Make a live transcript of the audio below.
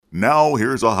Now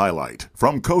here's a highlight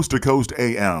from Coast to Coast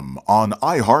AM on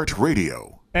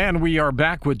iHeartRadio. And we are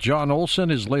back with John Olson,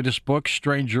 his latest book,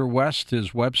 Stranger West,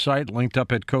 his website, linked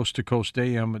up at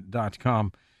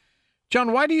coasttocoastam.com.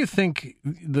 John, why do you think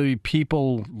the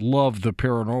people love the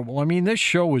paranormal? I mean, this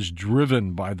show is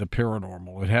driven by the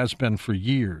paranormal. It has been for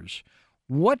years.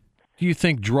 What do you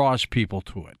think draws people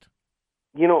to it?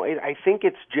 You know, I think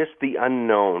it's just the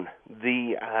unknown,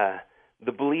 the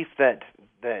belief that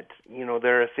you know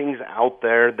there are things out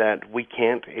there that we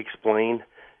can't explain,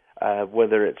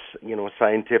 whether it's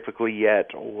scientifically yet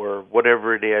or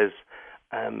whatever it is.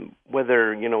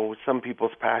 Whether some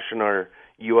people's passion are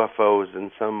UFOs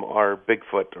and some are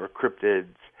Bigfoot or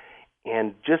cryptids,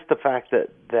 and just the fact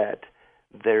that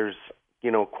there's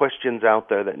questions out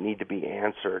there that need to be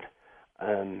answered,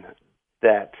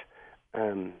 that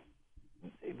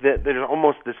there's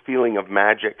almost this feeling of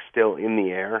magic still in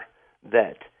the air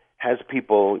that has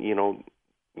people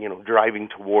driving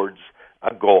towards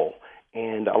a goal.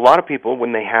 And a lot of people,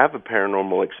 when they have a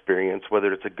paranormal experience,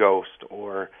 whether it's a ghost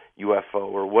or UFO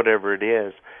or whatever it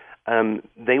is,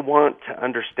 they want to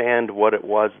understand what it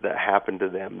was that happened to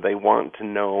them. They want to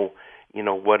know,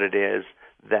 what it is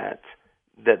that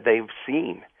they've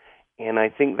seen. And I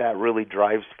think that really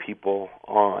drives people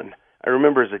on. I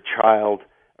remember as a child,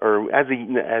 or as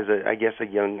a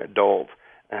young adult,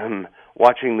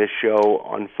 watching this show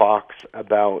on Fox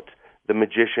about the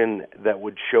magician that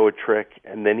would show a trick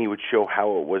and then he would show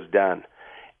how it was done.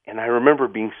 And I remember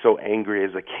being so angry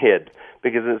as a kid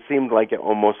because it seemed like it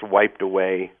almost wiped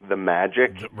away the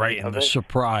magic. Right, and the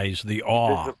surprise, the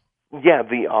awe.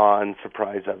 The awe and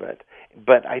surprise of it.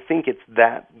 But I think it's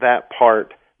that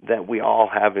part that we all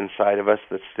have inside of us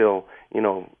that's still,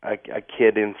 a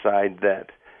kid inside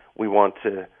that we want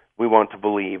to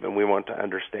believe and we want to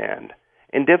understand.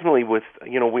 And definitely with,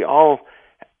 we all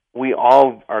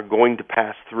are going to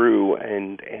pass through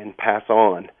and pass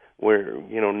on, where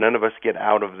none of us get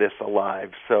out of this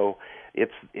alive. So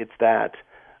it's that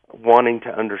wanting to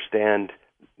understand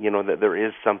that there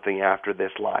is something after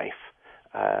this life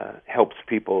helps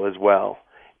people as well,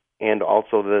 and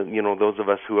also those of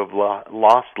us who have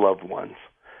lost loved ones.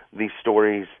 These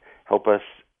stories help us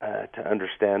to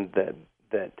understand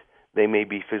that they may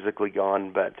be physically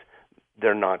gone, but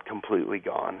they're not completely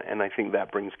gone, and I think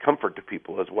that brings comfort to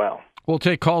people as well. We'll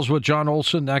take calls with John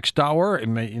Olson next hour,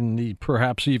 in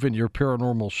perhaps even your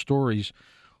paranormal stories.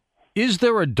 Is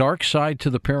there a dark side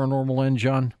to the paranormal end,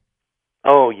 John?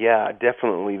 Oh, yeah,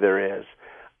 definitely there is.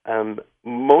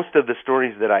 Most of the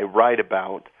stories that I write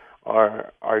about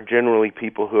are generally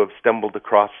people who have stumbled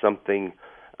across something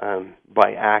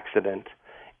by accident,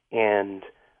 and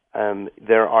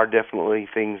there are definitely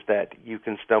things that you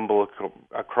can stumble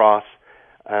across.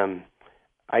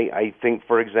 I think,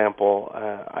 for example,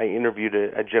 I interviewed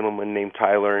a gentleman named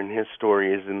Tyler, and his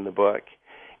story is in the book.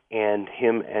 And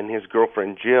him and his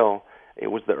girlfriend, Jill, it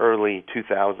was the early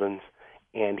 2000s,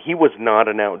 and he was not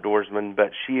an outdoorsman,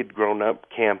 but she had grown up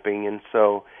camping, and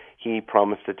so he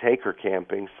promised to take her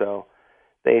camping. So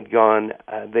they had gone,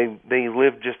 they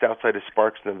lived just outside of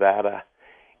Sparks, Nevada,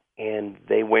 and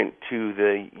they went to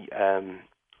the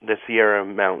Sierra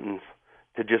Mountains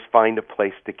to just find a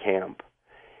place to camp.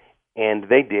 And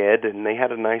they did, and they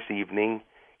had a nice evening.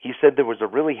 He said there was a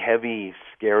really heavy,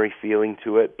 scary feeling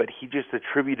to it, but he just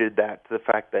attributed that to the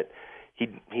fact that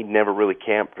he'd never really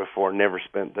camped before, never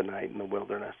spent the night in the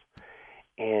wilderness.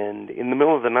 And in the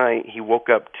middle of the night, he woke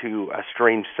up to a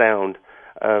strange sound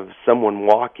of someone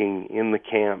walking in the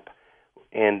camp,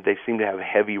 and they seemed to have a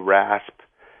heavy rasp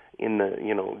in the,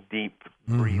 deep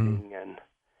breathing, and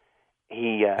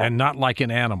he... and not like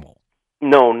an animal.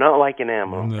 No, not like an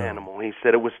animal. No. He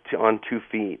said it was on 2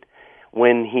 feet.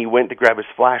 When he went to grab his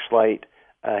flashlight,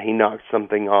 he knocked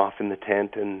something off in the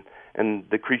tent, and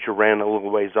the creature ran a little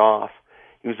ways off.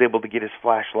 He was able to get his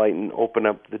flashlight and open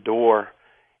up the door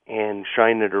and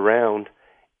shine it around,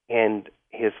 and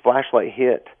his flashlight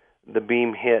the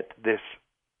beam hit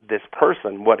this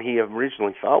person, what he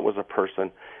originally thought was a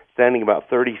person, standing about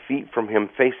 30 feet from him,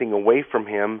 facing away from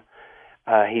him.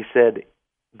 He said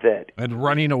that... And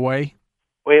running away?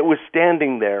 It was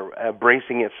standing there,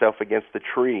 bracing itself against the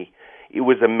tree. It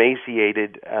was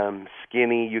emaciated,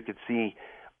 skinny. You could see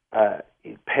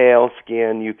pale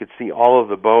skin. You could see all of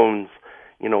the bones,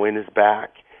 in his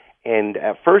back. And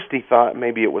at first he thought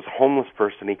maybe it was a homeless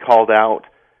person. He called out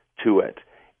to it,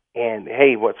 and,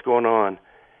 hey, what's going on?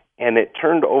 And it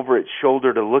turned over its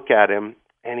shoulder to look at him,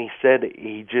 and he said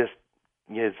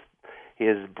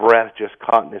his breath just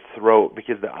caught in his throat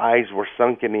because the eyes were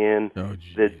sunken in. Oh,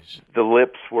 the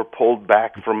lips were pulled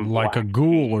back from like a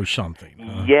ghoul or something.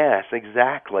 Yes,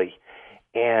 exactly.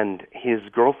 and his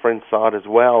girlfriend saw it as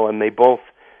well, and they both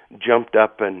jumped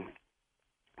up and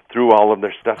threw all of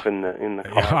their stuff in the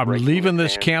car. Yeah, I'm leaving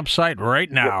this campsite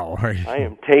right now. Yep. I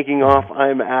am taking off.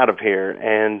 I'm out of here.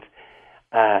 And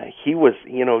he was,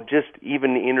 just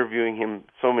even interviewing him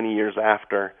so many years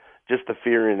after, just the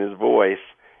fear in his voice,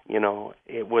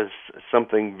 it was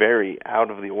something very out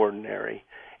of the ordinary.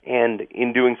 And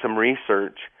in doing some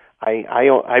research,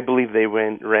 I believe they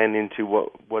ran into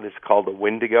what is called a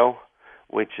Wendigo,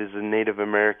 which is a Native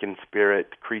American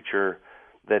spirit creature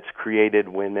that's created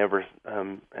whenever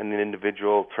an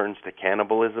individual turns to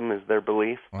cannibalism, is their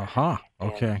belief. Uh-huh.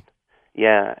 Okay.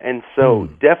 And so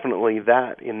definitely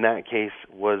that, in that case,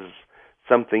 was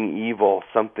something evil,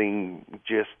 something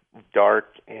just dark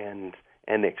and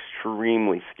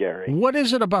extremely scary. What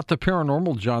is it about the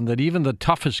paranormal, John, that even the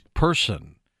toughest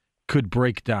person could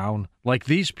break down, like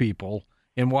these people,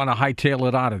 and want to hightail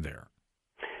it out of there?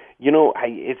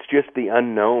 It's just the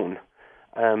unknown.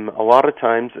 A lot of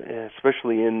times,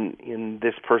 especially in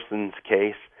this person's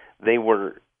case, they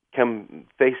were come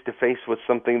face to face with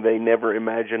something they never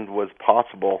imagined was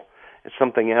possible. It's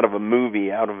something out of a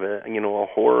movie, out of a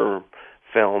horror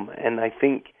film. And I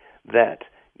think that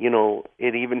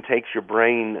it even takes your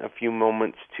brain a few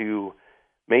moments to,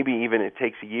 maybe even it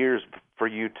takes years for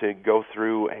you to go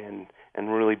through and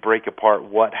really break apart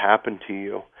what happened to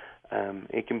you.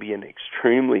 It can be an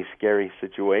extremely scary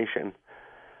situation.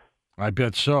 I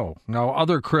bet so. Now,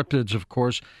 other cryptids, of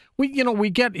course, we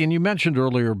get, and you mentioned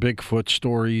earlier, Bigfoot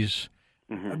stories.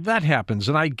 Mm-hmm. That happens,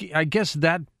 and I guess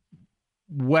that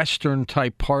Western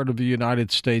type part of the United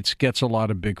States gets a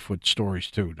lot of Bigfoot stories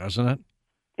too, doesn't it?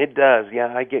 It does,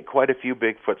 yeah. I get quite a few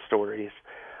Bigfoot stories.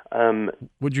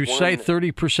 Would you say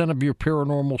 30% of your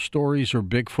paranormal stories are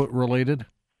Bigfoot related?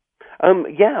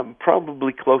 Yeah,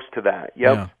 probably close to that.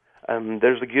 Yep. Yeah.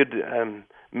 There's a good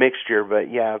mixture,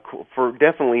 but yeah, for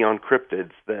definitely on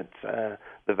cryptids, that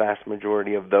the vast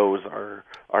majority of those are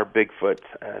Bigfoot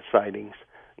sightings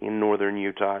in northern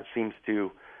Utah. It seems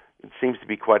to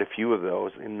be quite a few of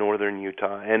those in northern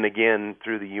Utah, and again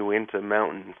through the Uinta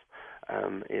Mountains.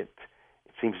 It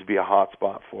seems to be a hot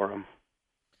spot for them.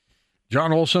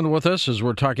 John Olson with us as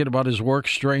we're talking about his work,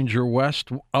 Stranger West.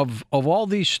 Of all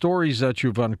these stories that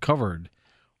you've uncovered,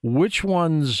 which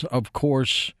ones, of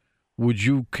course, would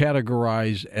you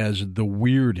categorize as the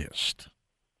weirdest?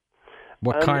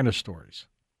 What kind of stories?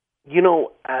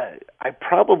 I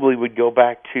probably would go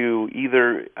back to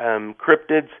either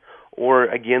cryptids or,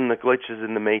 again, the glitches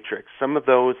in the Matrix. Some of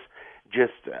those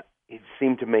just it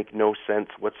seem to make no sense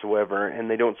whatsoever, and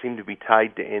they don't seem to be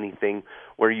tied to anything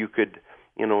where you could,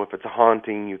 if it's a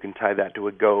haunting, you can tie that to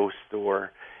a ghost,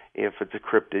 or if it's a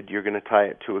cryptid, you're going to tie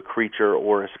it to a creature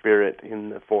or a spirit in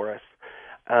the forest.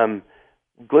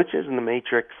 Glitches in the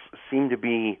Matrix seem to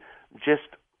be just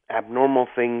abnormal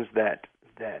things that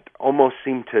almost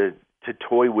seem to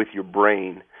toy with your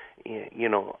brain,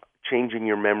 changing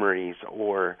your memories,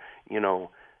 or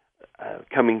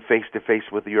coming face to face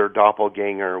with your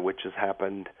doppelganger, which has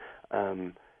happened.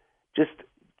 Just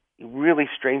really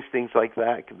strange things like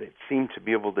that seem to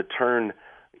be able to turn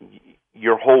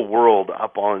your whole world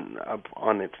up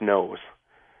on its nose.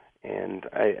 And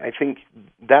I think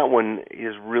that one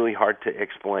is really hard to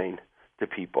explain to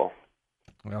people.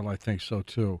 Well, I think so,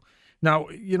 too. Now,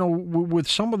 with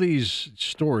some of these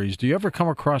stories, do you ever come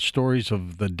across stories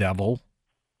of the devil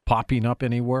popping up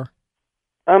anywhere?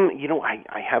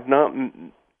 I have not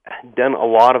done a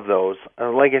lot of those.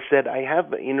 Like I said, I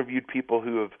have interviewed people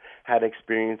who have had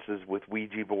experiences with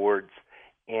Ouija boards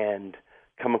and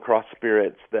come across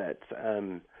spirits that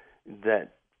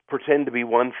pretend to be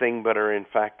one thing but are in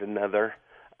fact another.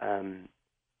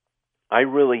 I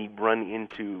really run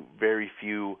into very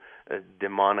few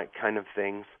demonic kind of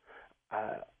things.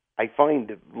 I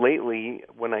find lately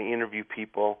when I interview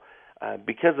people,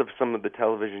 because of some of the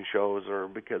television shows or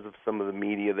because of some of the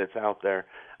media that's out there,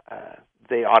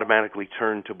 they automatically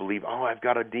turn to believe, I've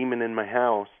got a demon in my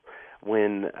house.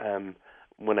 When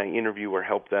I interview or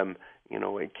help them,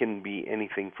 it can be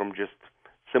anything from just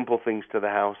simple things to the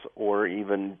house, or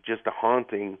even just a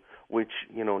haunting, which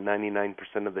 99%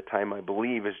 of the time I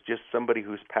believe is just somebody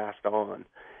who's passed on.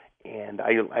 And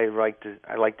I like to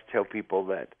tell people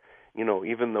that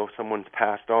even though someone's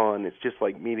passed on, it's just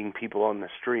like meeting people on the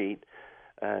street.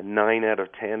 9 out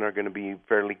of 10 are going to be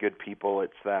fairly good people.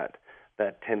 It's that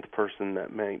 10th person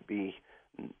that might be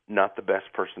not the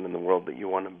best person in the world that you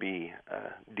want to be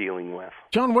dealing with.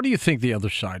 John, what do you think the other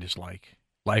side is like?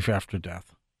 Life after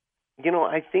death?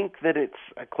 I think that it's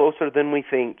closer than we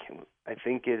think. I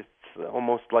think it's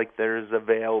almost like there's a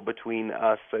veil between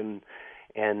us and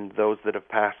those that have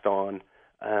passed on.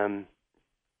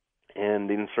 and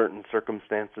in certain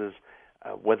circumstances,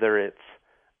 whether it's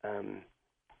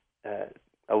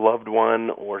a loved one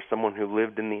or someone who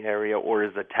lived in the area or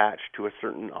is attached to a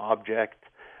certain object,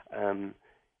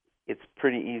 it's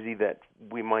pretty easy that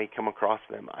we might come across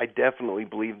them. I definitely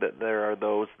believe that there are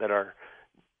those that are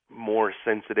more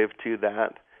sensitive to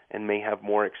that and may have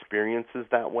more experiences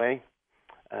that way,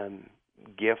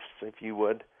 gifts, if you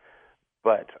would.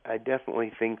 But I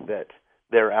definitely think that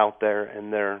they're out there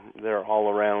and they're all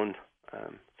around,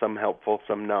 some helpful,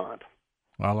 some not.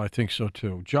 Well, I think so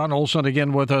too. John Olson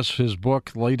again with us. His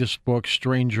book, latest book,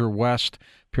 Stranger West,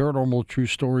 Paranormal True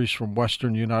Stories from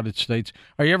Western United States.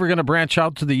 Are you ever going to branch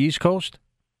out to the East Coast?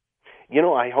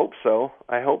 I hope so.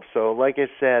 Like I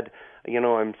said,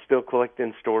 I'm still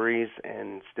collecting stories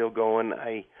and still going.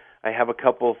 I have a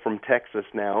couple from Texas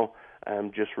now,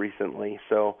 just recently,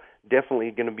 so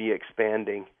definitely going to be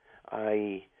expanding.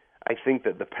 I think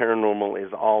that the paranormal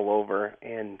is all over,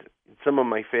 and some of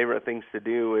my favorite things to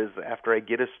do is after I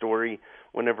get a story,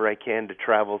 whenever I can, to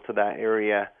travel to that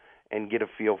area and get a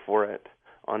feel for it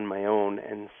on my own.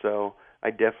 And so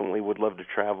I definitely would love to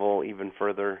travel even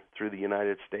further through the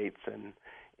United States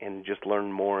and just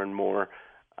learn more and more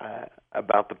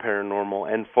about the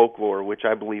paranormal and folklore, which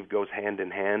I believe goes hand in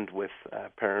hand with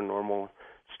paranormal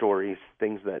stories,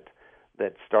 things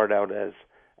that start out as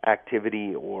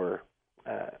activity or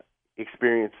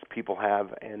experience people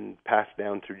have and passed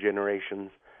down through generations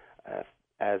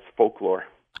as folklore.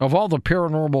 Of all the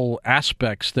paranormal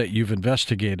aspects that you've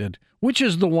investigated, which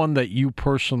is the one that you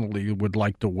personally would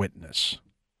like to witness?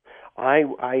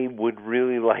 I would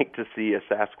really like to see a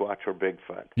Sasquatch or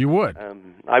Bigfoot. You would?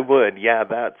 I would, yeah.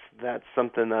 That's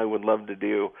something I would love to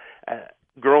do.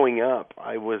 Growing up,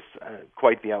 I was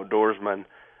quite the outdoorsman.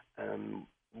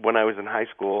 When I was in high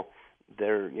school,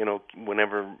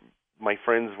 whenever my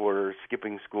friends were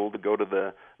skipping school to go to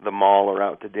the mall or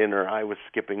out to dinner, I was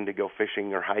skipping to go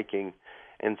fishing or hiking.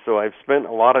 And so I've spent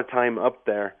a lot of time up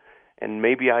there, and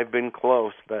maybe I've been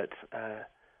close, but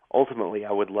ultimately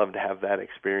I would love to have that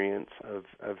experience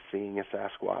of seeing a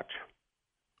Sasquatch.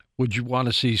 Would you want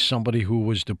to see somebody who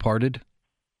was departed?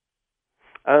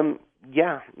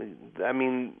 Yeah. I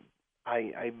mean,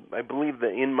 I believe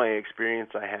that in my experience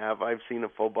I've seen a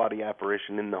full-body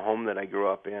apparition in the home that I grew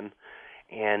up in.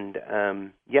 And,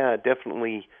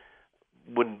 definitely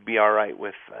wouldn't be all right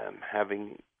with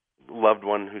having a loved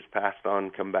one who's passed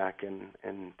on come back and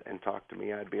talk to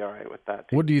me. I'd be all right with that,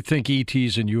 too. What do you think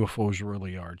ETs and UFOs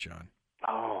really are, John?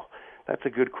 Oh, that's a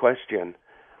good question.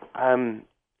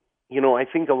 I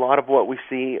think a lot of what we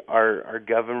see are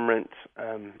government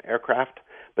aircraft,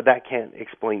 but that can't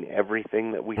explain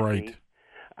everything that we see.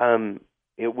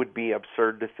 It would be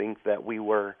absurd to think that we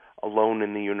were alone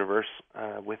in the universe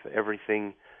with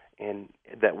everything and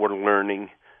that we're learning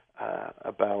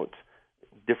about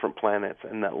different planets,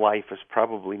 and that life is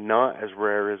probably not as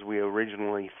rare as we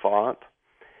originally thought.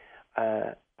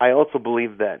 I also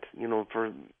believe that, for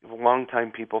a long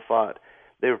time people thought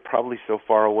they were probably so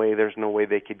far away there's no way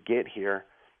they could get here.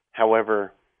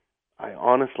 However, I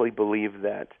honestly believe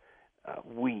that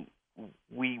we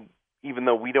even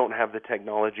though we don't have the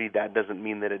technology, that doesn't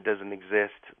mean that it doesn't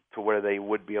exist to where they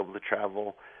would be able to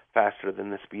travel faster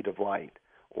than the speed of light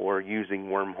or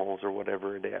using wormholes or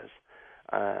whatever it is.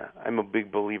 I'm a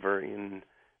big believer in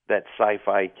that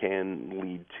sci-fi can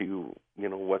lead to,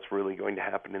 what's really going to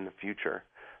happen in the future.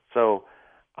 So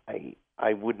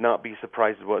I would not be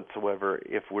surprised whatsoever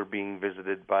if we're being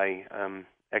visited by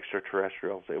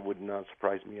extraterrestrials. It would not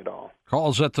surprise me at all.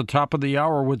 Calls at the top of the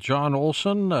hour with John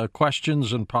Olson,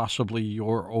 questions and possibly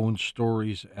your own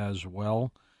stories as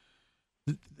well.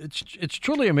 It's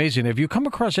truly amazing. Have you come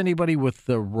across anybody with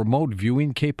the remote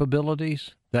viewing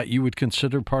capabilities that you would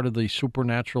consider part of the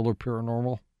supernatural or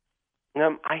paranormal?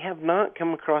 I have not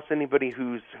come across anybody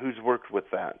who's worked with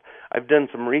that. I've done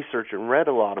some research and read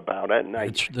a lot about it, and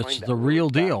That's find the real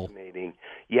deal. Fascinating.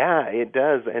 Yeah, it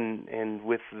does, and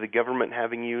with the government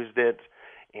having used it,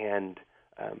 and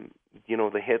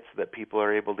the hits that people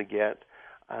are able to get,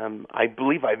 I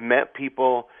believe I've met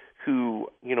people who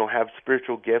have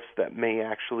spiritual gifts that may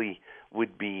actually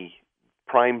would be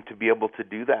primed to be able to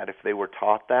do that if they were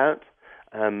taught that,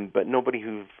 but nobody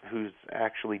who's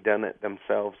actually done it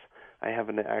themselves. I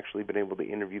haven't actually been able to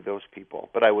interview those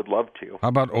people, but I would love to. How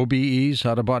about OBEs,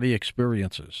 out-of-body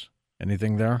experiences?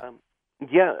 Anything there?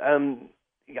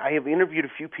 I have interviewed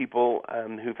a few people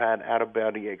who've had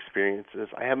out-of-body experiences.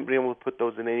 I haven't been able to put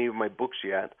those in any of my books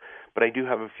yet, but I do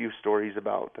have a few stories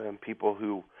about people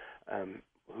who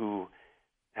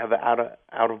have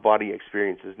out-of-body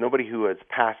experiences. Nobody who has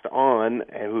passed on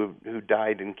and who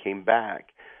died and came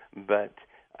back, but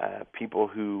people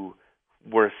who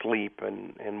were asleep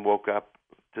and woke up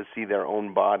to see their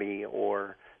own body,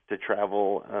 or to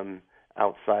travel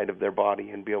outside of their body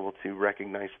and be able to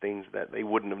recognize things that they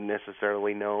wouldn't have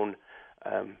necessarily known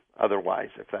otherwise,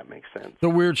 if that makes sense. The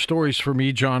weird stories for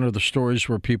me, John, are the stories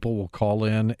where people will call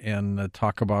in and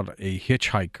talk about a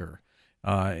hitchhiker,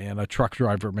 and a truck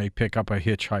driver may pick up a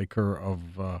hitchhiker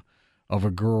of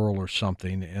a girl or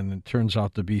something, and it turns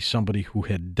out to be somebody who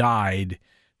had died.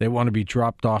 They want to be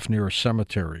dropped off near a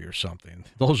cemetery or something.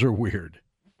 Those are weird.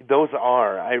 Those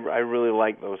are. I really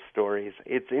like those stories.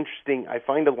 It's interesting. I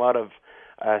find a lot of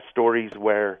stories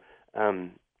where,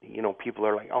 people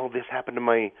are like, "Oh, this happened to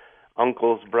my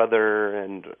uncle's brother,"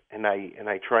 and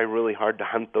I try really hard to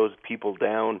hunt those people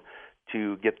down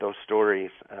to get those stories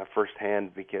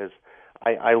firsthand, because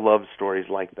I love stories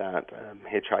like that,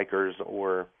 hitchhikers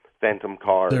or phantom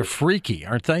cars. They're freaky,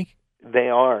 aren't they? They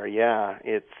are, yeah.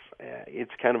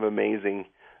 It's kind of amazing,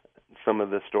 some of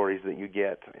the stories that you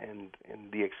get and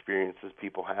the experiences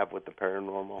people have with the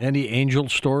paranormal. Any angel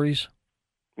stories?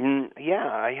 Yeah,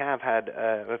 I have had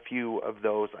a few of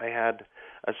those. I had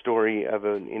a story of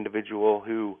an individual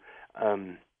who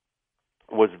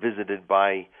was visited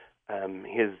by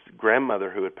his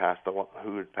grandmother who had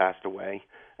passed away,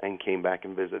 and came back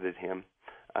and visited him.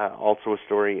 Also, a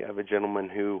story of a gentleman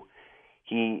who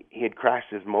he had crashed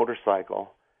his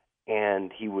motorcycle,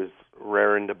 and he was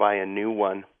raring to buy a new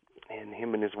one. And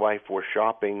him and his wife were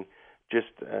shopping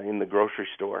just in the grocery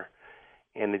store.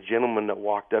 And a gentleman that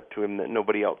walked up to him that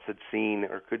nobody else had seen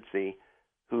or could see,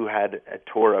 who had a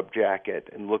tore-up jacket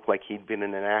and looked like he'd been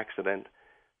in an accident,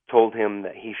 told him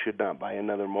that he should not buy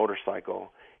another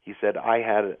motorcycle. He said, I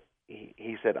had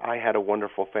a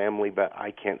wonderful family, but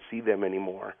I can't see them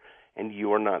anymore. And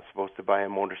you are not supposed to buy a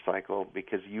motorcycle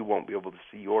because you won't be able to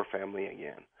see your family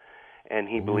again. And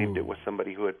he believed it was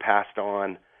somebody who had passed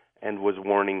on and was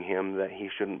warning him that he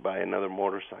shouldn't buy another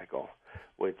motorcycle,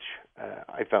 which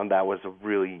I found that was a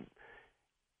really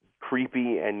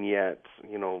creepy and yet,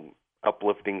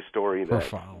 uplifting story, that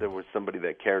profound. There was somebody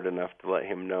that cared enough to let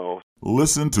him know.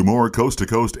 Listen to more Coast to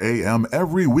Coast AM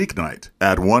every weeknight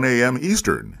at 1 a.m.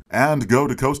 Eastern, and go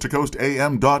to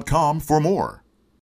coasttocoastam.com for more.